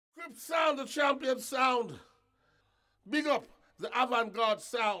Crypt sound, the champion sound. Big up the avant-garde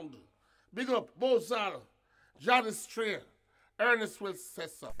sound. Big up Bousal, Johnny Stray, Ernest will say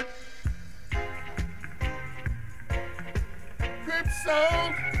so. Crypt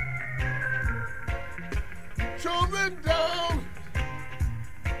sound, children down.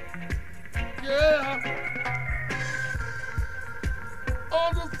 Yeah.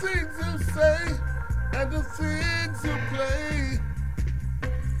 All the things you say and the things you play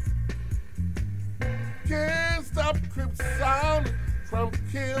can't stop Crypt sound from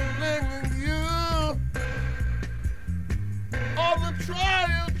killing you. All the try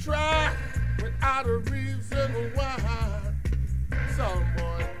you try without a reason why. Some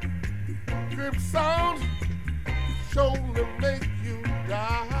boy, Crypt sound sure to make you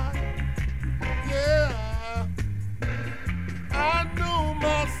die. Yeah, I knew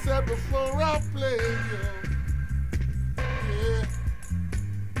myself before I played you. Yeah.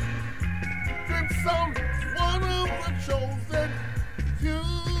 Crypt sound is one of the chosen few,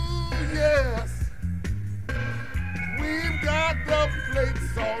 yes. We've got the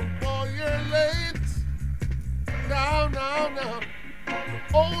plates on, boy, you're late. Now,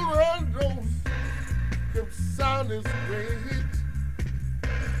 old run knows Crypt sound is great.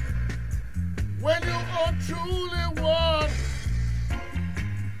 When you are truly one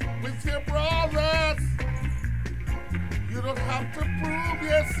with your brothers, you don't have to prove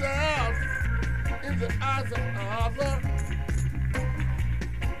yourself in the eyes of others.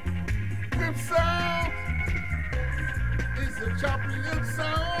 Crypt sound is the champion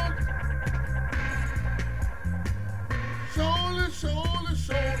sound.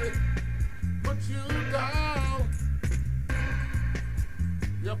 Surely, put you down.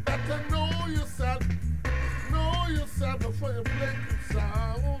 You better know yourself before you play Crypt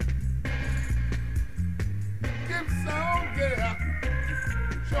sound. Crypt sound, yeah,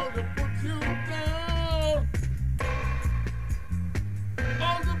 surely put you down.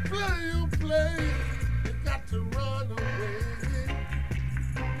 All the play you play, you got to run away.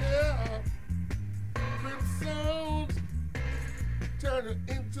 Yeah, Crypt sound, turn it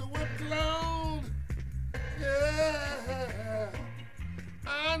into a clown. Yeah.